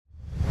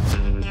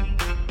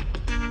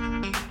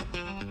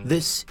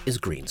This is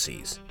Green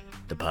Seas,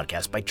 the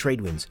podcast by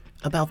Tradewinds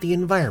about the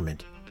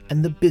environment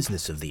and the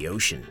business of the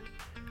ocean.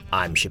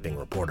 I'm shipping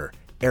reporter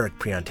Eric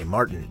Priante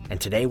Martin,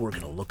 and today we're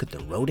going to look at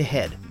the road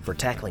ahead for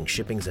tackling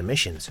shipping's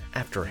emissions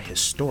after a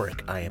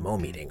historic IMO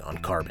meeting on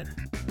carbon.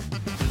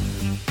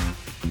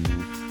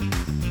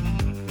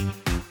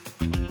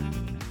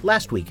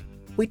 Last week,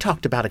 we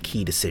talked about a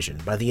key decision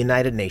by the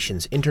United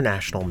Nations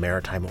International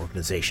Maritime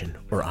Organization,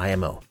 or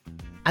IMO,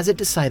 as it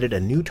decided a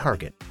new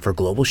target for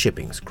global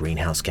shipping's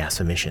greenhouse gas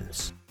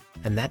emissions.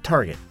 And that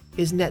target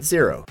is net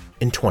zero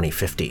in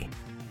 2050.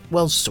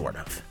 Well, sort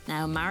of.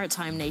 Now,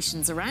 maritime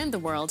nations around the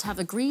world have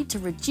agreed to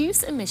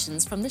reduce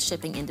emissions from the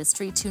shipping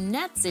industry to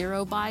net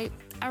zero by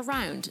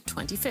around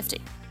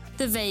 2050.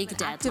 The vague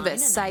deadline. Activists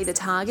say the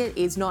target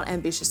is not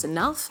ambitious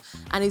enough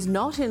and is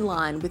not in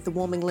line with the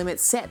warming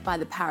limits set by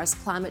the Paris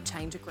Climate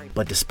Change Agreement.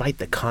 But despite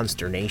the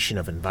consternation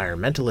of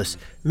environmentalists,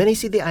 many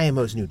see the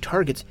IMO's new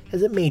targets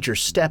as a major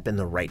step in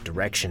the right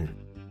direction.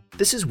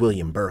 This is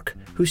William Burke,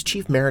 who's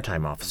Chief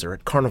Maritime Officer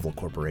at Carnival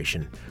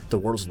Corporation, the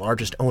world's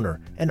largest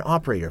owner and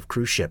operator of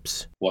cruise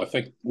ships. Well, I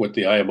think what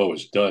the IMO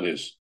has done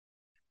is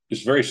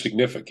very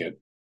significant,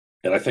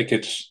 and I think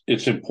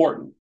it's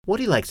important. What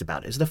he likes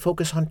about it is the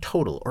focus on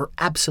total or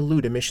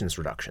absolute emissions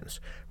reductions,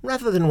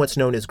 rather than what's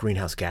known as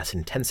greenhouse gas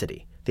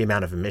intensity, the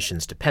amount of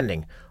emissions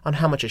depending on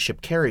how much a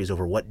ship carries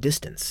over what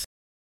distance.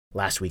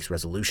 Last week's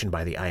resolution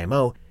by the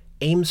IMO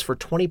aims for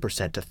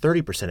 20% to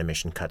 30%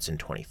 emission cuts in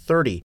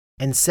 2030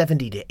 and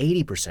 70 to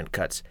 80%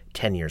 cuts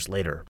 10 years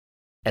later.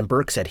 And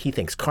Burke said he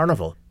thinks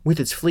Carnival, with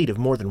its fleet of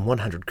more than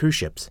 100 cruise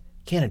ships,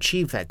 can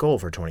achieve that goal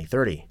for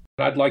 2030.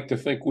 I'd like to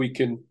think we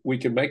can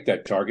make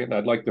that target, and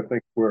I'd like to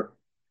think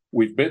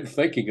we've been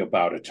thinking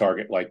about a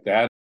target like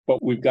that,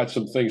 but we've got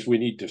some things we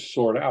need to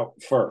sort out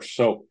first.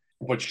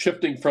 But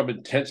shifting from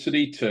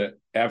intensity to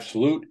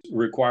absolute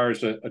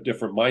requires a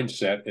different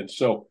mindset. And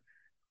so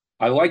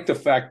I like the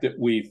fact that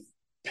we've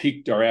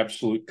peaked our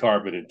absolute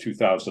carbon in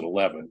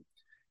 2011.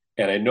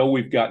 And I know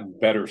we've gotten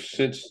better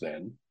since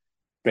then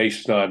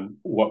based on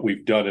what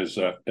we've done as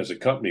a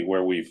company,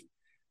 where we've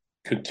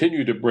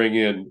continued to bring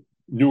in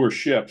newer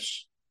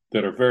ships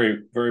that are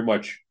very, very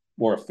much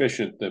more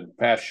efficient than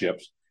past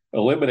ships,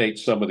 eliminate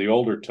some of the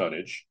older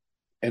tonnage,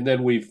 and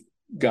then we've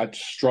got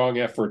strong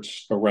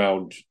efforts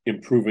around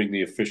improving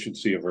the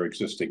efficiency of our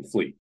existing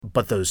fleet.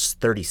 But those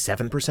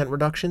 37%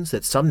 reductions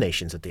that some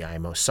nations at the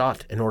IMO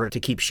sought in order to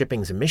keep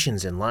shipping's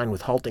emissions in line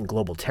with halting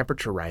global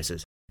temperature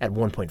rises at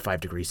 1.5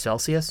 degrees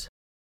Celsius?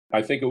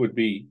 I think it would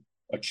be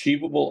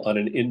achievable on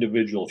an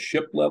individual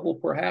ship level,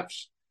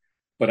 perhaps,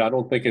 but I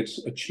don't think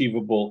it's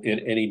achievable in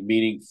any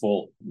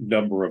meaningful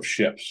number of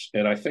ships.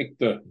 And I think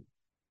the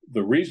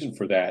reason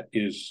for that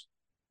is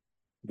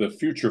the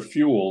future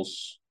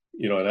fuels,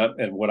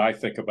 and what I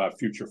think about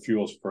future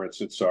fuels, for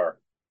instance, are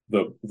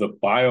the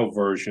bio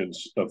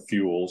versions of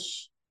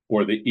fuels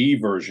or the E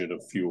version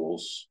of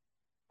fuels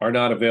are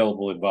not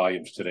available in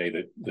volumes today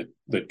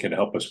that can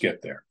help us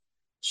get there.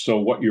 So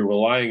what you're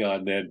relying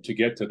on then to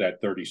get to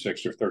that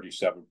 36 or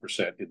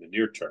 37% in the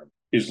near term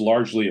is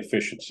largely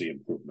efficiency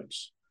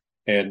improvements.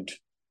 And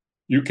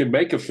you can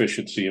make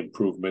efficiency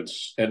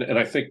improvements. And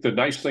I think the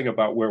nice thing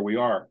about where we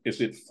are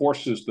is it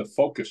forces the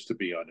focus to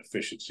be on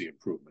efficiency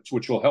improvements,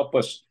 which will help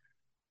us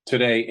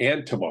today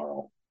and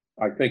tomorrow.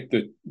 I think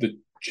that the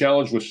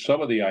challenge with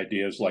some of the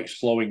ideas like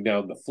slowing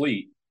down the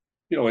fleet,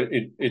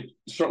 it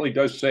certainly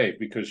does save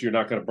because you're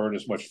not going to burn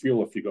as much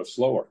fuel if you go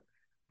slower.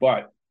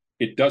 But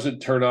it doesn't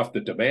turn off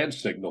the demand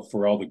signal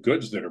for all the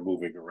goods that are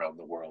moving around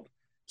the world.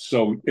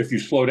 So if you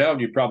slow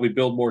down, you probably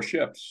build more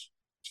ships.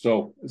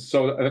 So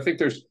I think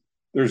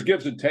there's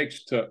gives and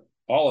takes to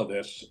all of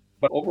this,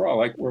 but overall,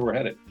 I like where we're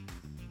headed.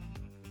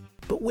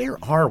 But where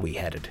are we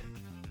headed?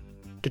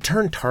 To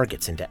turn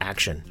targets into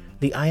action,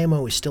 the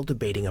IMO is still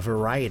debating a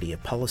variety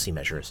of policy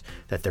measures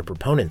that their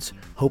proponents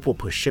hope will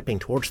push shipping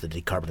towards the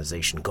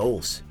decarbonisation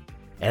goals.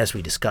 And as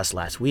we discussed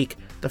last week,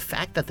 the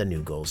fact that the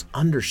new goals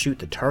undershoot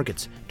the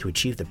targets to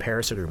achieve the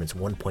Paris Agreement's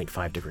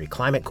 1.5 degree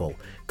climate goal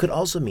could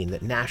also mean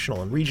that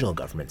national and regional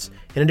governments,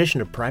 in addition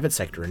to private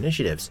sector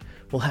initiatives,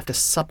 will have to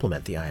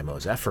supplement the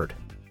IMO's effort.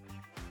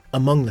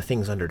 Among the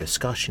things under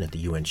discussion at the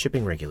UN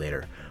shipping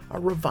regulator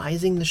are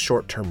revising the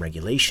short-term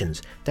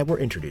regulations that were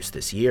introduced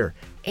this year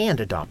and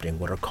adopting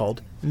what are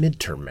called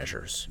midterm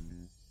measures.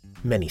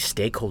 Many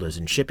stakeholders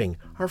in shipping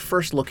are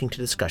first looking to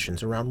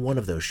discussions around one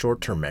of those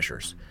short-term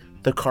measures,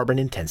 the Carbon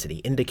Intensity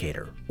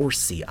Indicator, or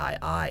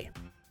CII.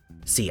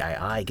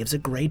 CII gives a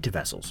grade to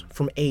vessels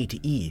from A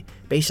to E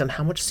based on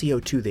how much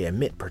CO2 they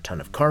emit per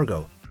ton of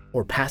cargo,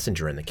 or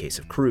passenger in the case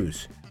of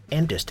cruise,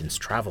 and distance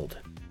traveled.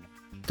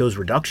 Those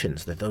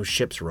reductions that those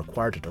ships are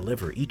required to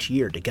deliver each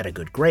year to get a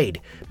good grade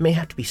may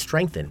have to be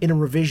strengthened in a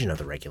revision of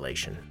the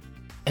regulation.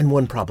 And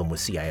one problem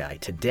with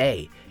CII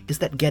today is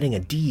that getting a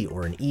D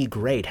or an E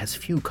grade has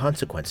few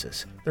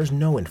consequences. There's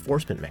no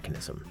enforcement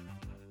mechanism.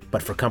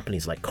 But for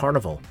companies like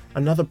Carnival,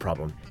 another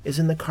problem is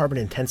in the carbon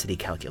intensity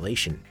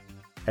calculation.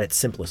 At its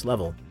simplest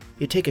level,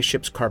 you take a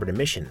ship's carbon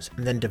emissions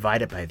and then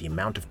divide it by the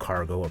amount of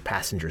cargo or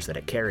passengers that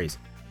it carries,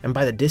 and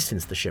by the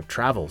distance the ship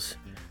travels.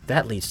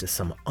 that leads to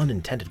some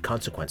unintended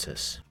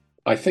consequences.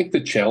 I think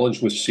the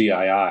challenge with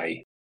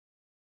CII,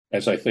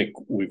 as I think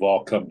we've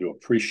all come to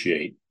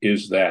appreciate,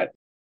 is that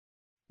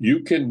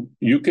you can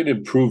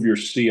improve your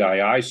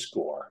CII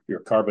score, your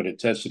carbon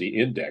intensity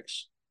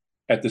index,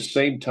 at the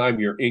same time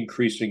you're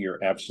increasing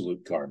your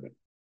absolute carbon.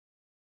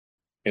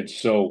 And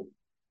so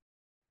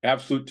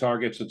absolute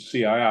targets and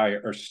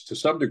CII are to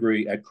some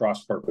degree at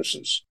cross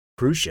purposes.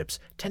 Cruise ships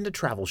tend to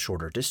travel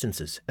shorter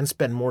distances and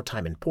spend more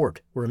time in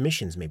port where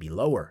emissions may be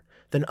lower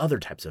than other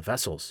types of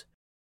vessels.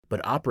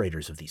 But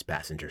operators of these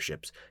passenger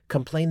ships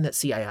complain that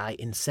CII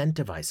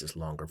incentivizes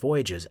longer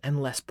voyages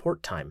and less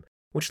port time,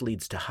 which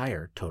leads to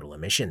higher total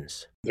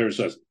emissions. There's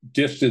a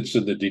distance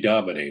in the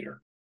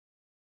denominator.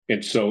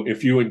 And so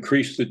if you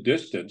increase the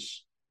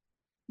distance,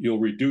 you'll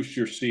reduce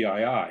your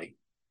CII.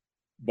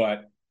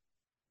 But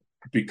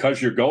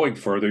because you're going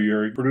further,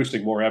 you're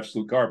producing more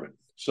absolute carbon.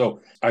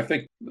 So I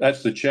think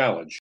that's the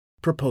challenge.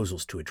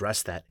 Proposals to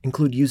address that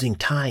include using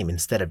time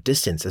instead of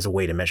distance as a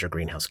way to measure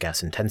greenhouse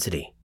gas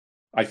intensity.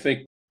 I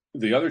think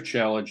the other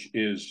challenge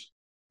is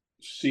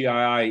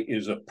CII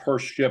is a per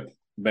ship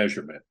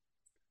measurement.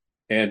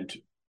 And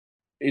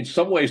in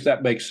some ways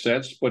that makes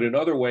sense, but in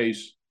other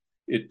ways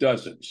it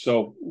doesn't.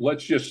 So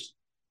let's just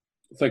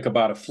think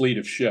about a fleet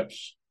of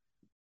ships.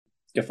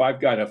 If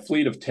I've got a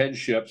fleet of 10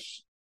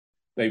 ships,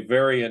 they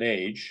vary in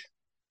age,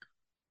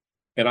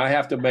 and I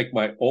have to make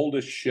my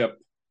oldest ship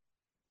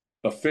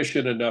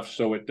efficient enough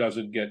so it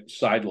doesn't get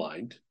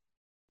sidelined.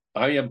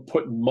 I am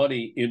putting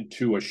money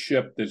into a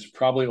ship that's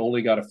probably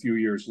only got a few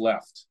years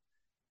left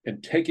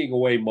and taking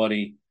away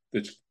money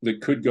that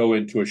could go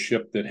into a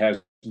ship that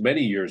has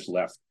many years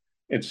left.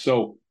 And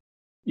so,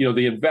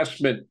 the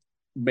investment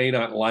may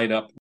not line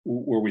up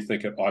where we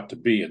think it ought to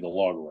be in the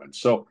long run.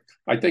 So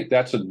I think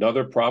that's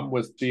another problem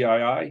with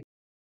CII.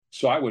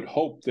 So I would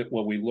hope that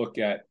when we look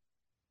at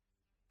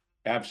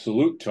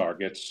absolute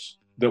targets,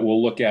 that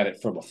we'll look at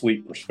it from a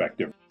fleet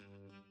perspective.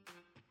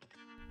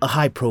 A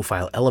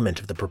high-profile element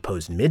of the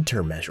proposed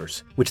midterm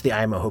measures, which the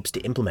IMO hopes to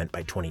implement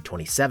by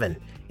 2027,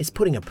 is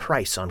putting a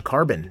price on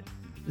carbon.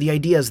 The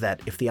idea is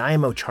that if the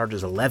IMO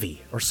charges a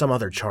levy or some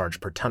other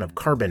charge per ton of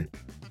carbon,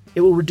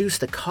 it will reduce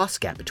the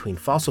cost gap between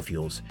fossil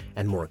fuels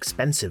and more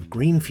expensive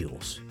green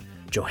fuels.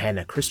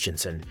 Johannah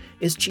Christensen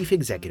is chief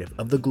executive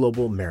of the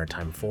Global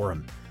Maritime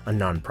Forum, a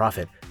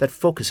nonprofit that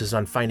focuses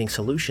on finding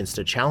solutions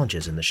to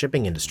challenges in the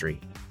shipping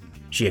industry.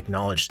 She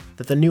acknowledged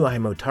that the new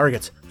IMO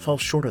targets fall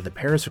short of the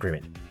Paris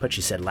Agreement, but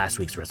she said last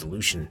week's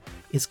resolution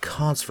is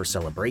cause for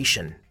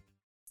celebration.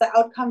 The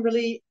outcome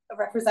really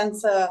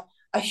represents a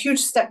huge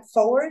step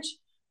forward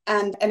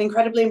and an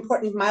incredibly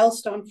important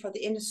milestone for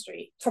the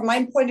industry. From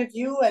my point of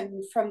view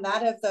and from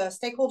that of the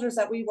stakeholders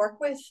that we work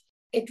with,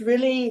 it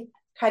really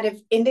kind of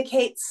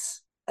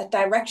indicates a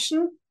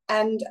direction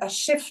and a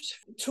shift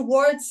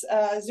towards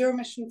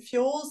zero-emission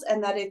fuels,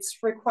 and that it's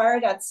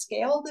required at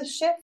scale, this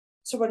shift.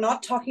 So we're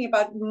not talking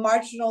about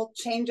marginal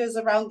changes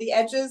around the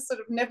edges, sort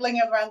of nibbling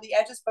around the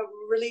edges, but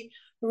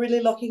we're really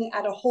looking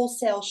at a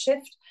wholesale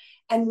shift,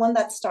 and one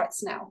that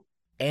starts now.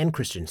 Anne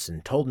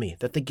Christensen told me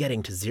that the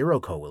Getting to Zero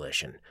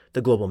Coalition,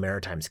 the Global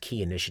Maritime's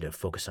key initiative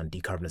focused on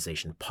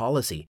decarbonization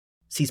policy,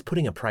 sees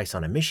putting a price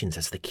on emissions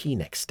as the key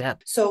next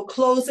step. So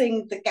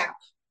closing the gap,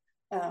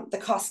 the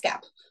cost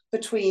gap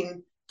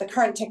between the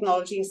current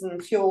technologies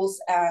and fuels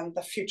and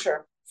the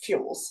future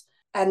fuels.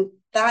 And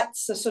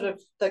that's the sort of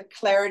the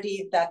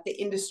clarity that the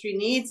industry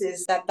needs,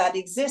 is that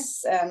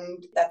exists,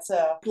 and that's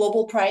a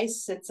global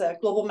price, it's a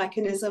global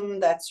mechanism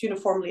that's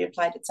uniformly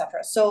applied,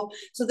 etc. So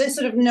this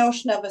sort of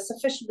notion of a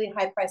sufficiently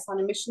high price on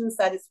emissions,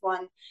 that is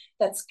one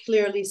that's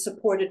clearly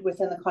supported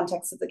within the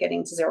context of the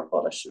Getting to Zero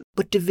Coalition.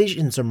 But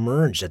divisions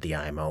emerged at the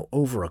IMO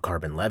over a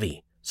carbon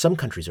levy. Some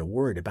countries are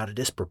worried about a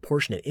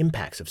disproportionate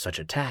impacts of such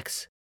a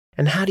tax.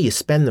 And how do you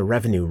spend the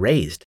revenue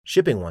raised?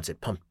 Shipping wants it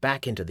pumped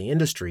back into the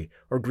industry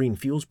or green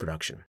fuels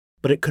production.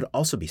 But it could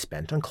also be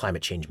spent on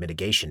climate change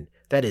mitigation,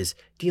 that is,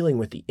 dealing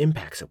with the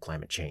impacts of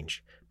climate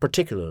change,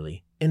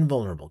 particularly in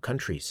vulnerable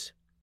countries.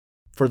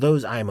 For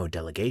those IMO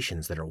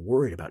delegations that are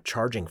worried about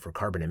charging for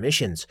carbon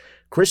emissions,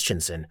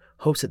 Christensen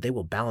hopes that they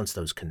will balance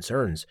those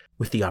concerns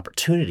with the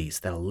opportunities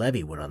that a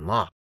levy would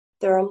unlock.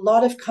 There are a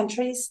lot of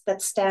countries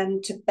that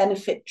stand to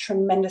benefit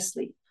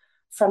tremendously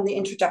from the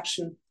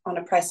introduction on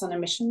a price on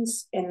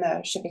emissions in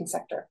the shipping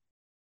sector.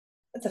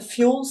 The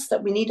fuels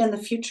that we need in the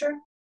future,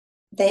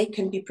 they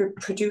can be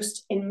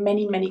produced in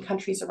many, many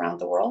countries around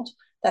the world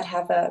that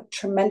have a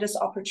tremendous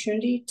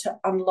opportunity to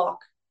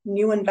unlock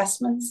new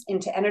investments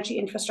into energy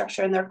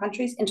infrastructure in their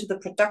countries, into the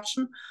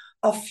production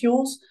of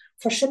fuels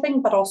for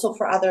shipping, but also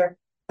for other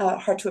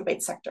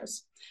hard-to-abate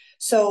sectors.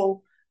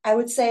 So I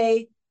would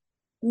say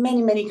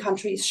many, many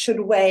countries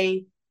should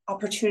weigh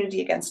opportunity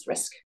against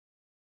risk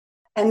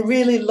and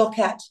really look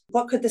at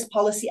what could this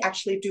policy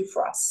actually do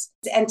for us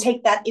and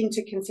take that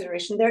into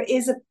consideration. There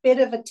is a bit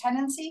of a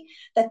tendency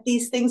that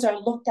these things are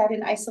looked at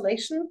in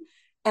isolation,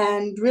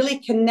 and really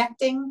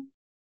connecting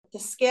the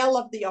scale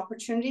of the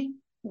opportunity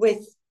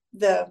with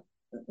the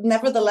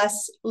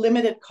nevertheless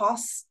limited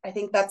costs. I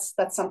think that's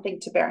something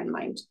to bear in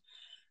mind.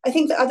 I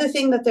think the other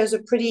thing that there's a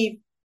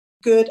pretty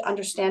good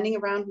understanding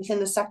around within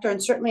the sector,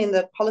 and certainly in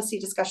the policy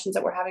discussions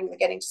that we're having in the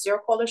Getting to Zero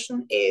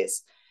Coalition,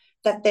 is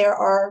that there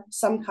are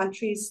some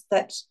countries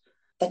that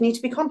need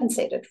to be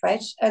compensated,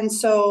 right? And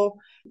so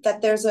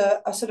that there's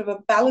a sort of a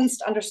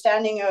balanced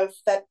understanding of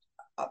that.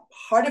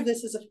 Part of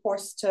this is, of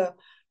course, to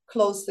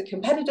close the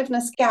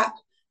competitiveness gap.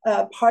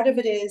 Part of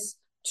it is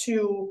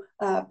to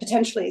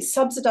potentially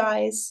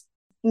subsidize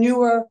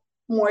newer,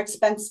 more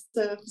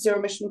expensive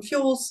zero-emission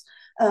fuels.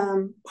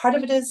 Part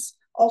of it is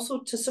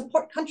also to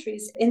support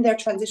countries in their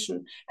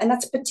transition. And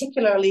that's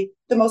particularly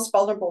the most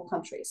vulnerable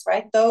countries,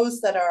 right?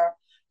 Those that are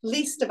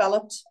least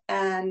developed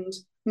and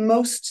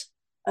most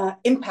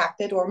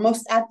impacted or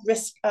most at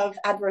risk of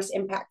adverse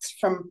impacts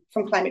from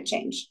climate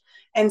change.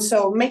 And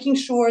so making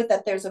sure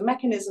that there's a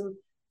mechanism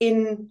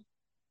in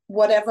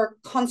whatever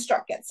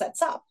construct gets set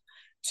up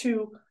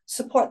to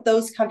support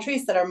those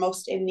countries that are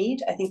most in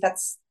need, I think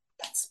that's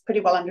pretty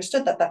well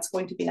understood that that's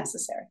going to be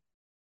necessary.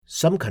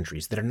 Some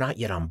countries that are not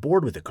yet on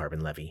board with the carbon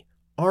levy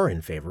are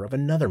in favor of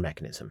another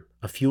mechanism,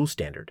 a fuel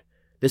standard.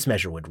 This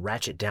measure would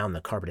ratchet down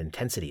the carbon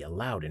intensity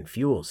allowed in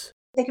fuels.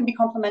 They can be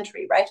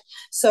complementary, right?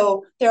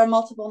 So there are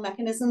multiple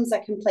mechanisms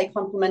that can play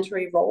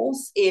complementary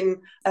roles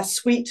in a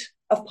suite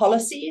of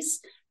policies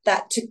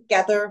that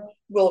together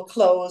will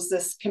close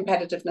this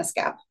competitiveness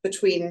gap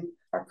between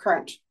our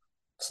current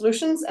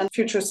solutions and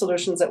future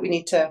solutions that we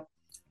need to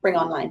bring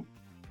online.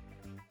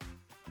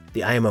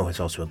 The IMO has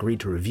also agreed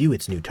to review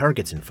its new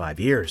targets in 5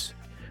 years,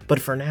 but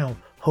for now,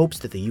 hopes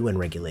that the UN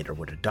regulator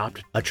would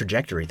adopt a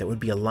trajectory that would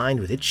be aligned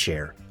with its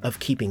share of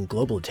keeping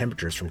global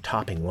temperatures from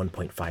topping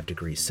 1.5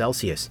 degrees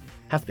Celsius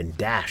have been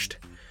dashed.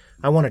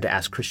 I wanted to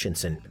ask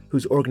Christensen,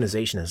 whose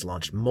organization has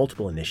launched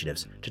multiple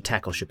initiatives to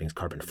tackle shipping's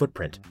carbon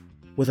footprint,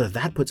 whether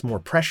that puts more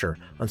pressure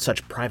on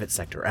such private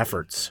sector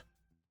efforts.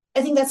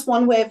 I think that's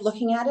one way of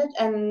looking at it.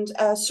 And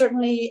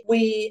certainly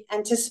we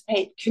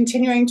anticipate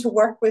continuing to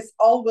work with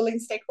all willing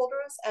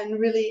stakeholders and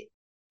really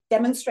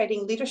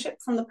demonstrating leadership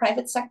from the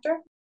private sector,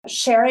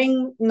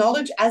 sharing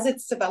knowledge as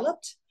it's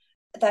developed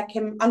that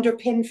can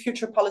underpin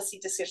future policy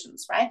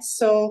decisions, right?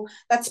 So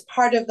that's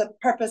part of the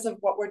purpose of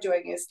what we're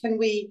doing is, can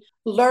we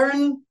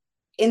learn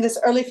in this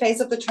early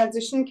phase of the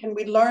transition? Can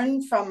we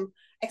learn from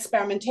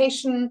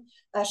experimentation,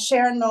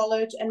 share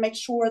knowledge, and make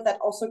sure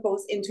that also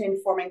goes into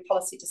informing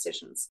policy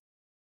decisions?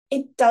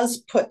 It does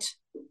put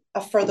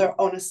a further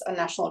onus on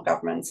national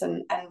governments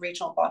and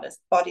regional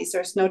bodies.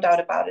 There's no doubt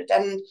about it.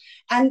 And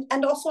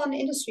also on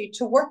industry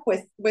to work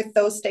with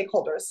those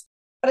stakeholders.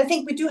 But I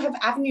think we do have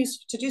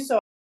avenues to do so.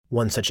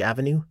 One such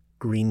avenue,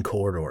 green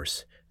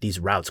corridors. These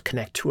routes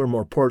connect 2 or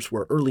more ports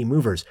where early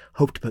movers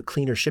hope to put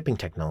cleaner shipping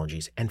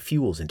technologies and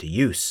fuels into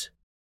use.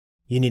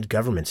 You need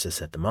governments to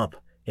set them up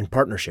in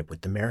partnership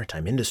with the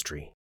maritime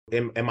industry.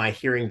 Am I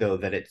hearing, though,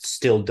 that it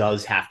still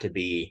does have to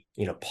be,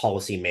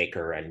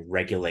 policymaker and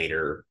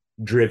regulator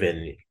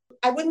driven?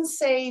 I wouldn't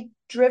say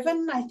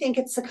driven. I think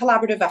it's a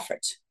collaborative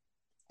effort.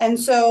 And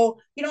so,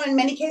 in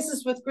many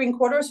cases with green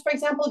corridors, for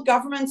example,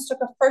 governments took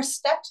a first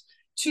step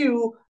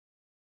to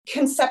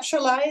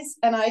conceptualize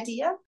an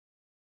idea.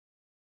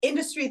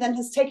 Industry then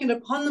has taken it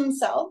upon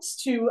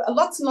themselves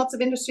lots and lots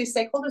of industry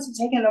stakeholders have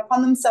taken it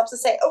upon themselves to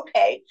say,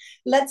 okay,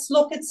 let's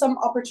look at some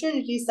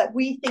opportunities that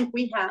we think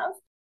we have,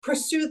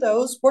 pursue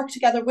those, work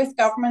together with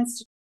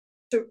governments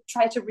to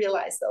try to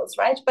realize those,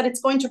 right? But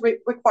it's going to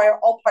require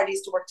all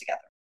parties to work together.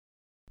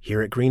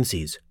 Here at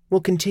Greenseas,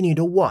 we'll continue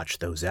to watch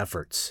those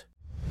efforts.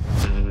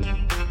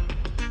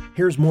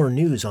 Here's more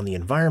news on the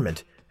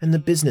environment and the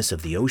business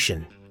of the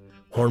ocean.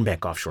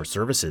 Hornbeck Offshore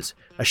Services,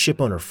 a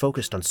shipowner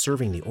focused on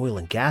serving the oil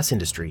and gas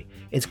industry,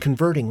 is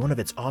converting one of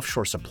its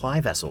offshore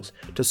supply vessels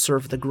to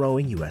serve the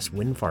growing U.S.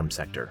 wind farm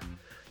sector.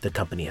 The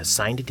company has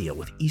signed a deal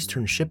with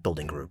Eastern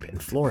Shipbuilding Group in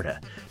Florida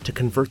to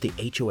convert the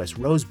HOS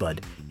Rosebud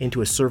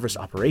into a service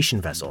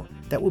operation vessel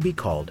that will be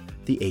called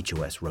the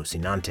HOS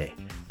Rocinante.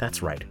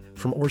 That's right,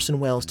 from Orson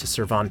Welles to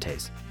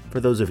Cervantes, for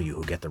those of you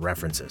who get the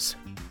references.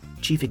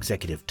 Chief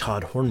Executive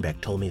Todd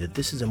Hornbeck told me that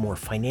this is a more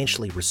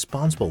financially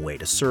responsible way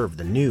to serve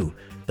the new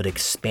but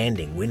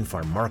expanding wind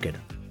farm market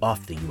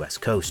off the U.S.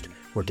 coast,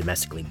 where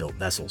domestically built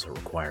vessels are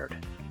required.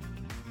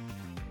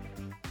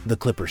 The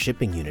Clipper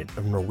shipping unit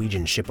of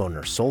Norwegian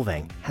shipowner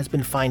Solvang has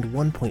been fined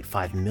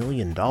 $1.5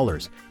 million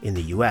in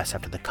the U.S.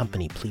 after the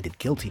company pleaded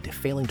guilty to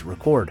failing to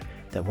record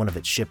that one of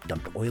its ships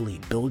dumped oily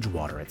bilge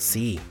water at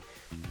sea.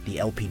 The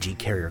LPG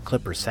carrier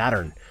Clipper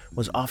Saturn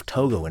was off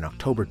Togo in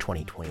October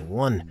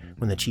 2021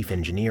 when the chief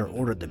engineer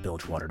ordered the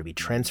bilge water to be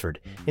transferred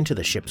into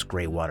the ship's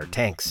gray water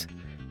tanks.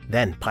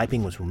 Then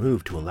piping was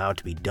removed to allow it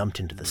to be dumped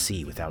into the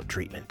sea without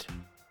treatment.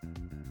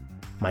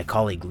 My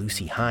colleague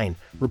Lucy Hine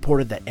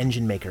reported that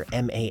engine maker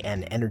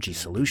MAN Energy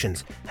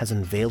Solutions has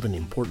unveiled an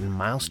important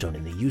milestone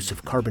in the use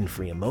of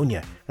carbon-free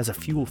ammonia as a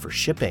fuel for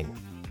shipping.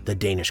 The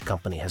Danish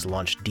company has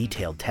launched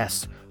detailed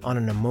tests on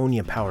an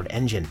ammonia-powered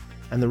engine,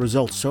 and the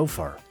results so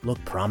far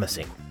look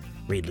promising.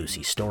 Read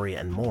Lucy's story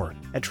and more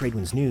at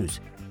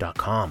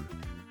tradewindsnews.com.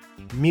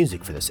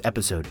 Music for this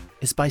episode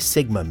is by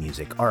Sigma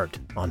Music Art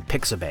on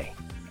Pixabay.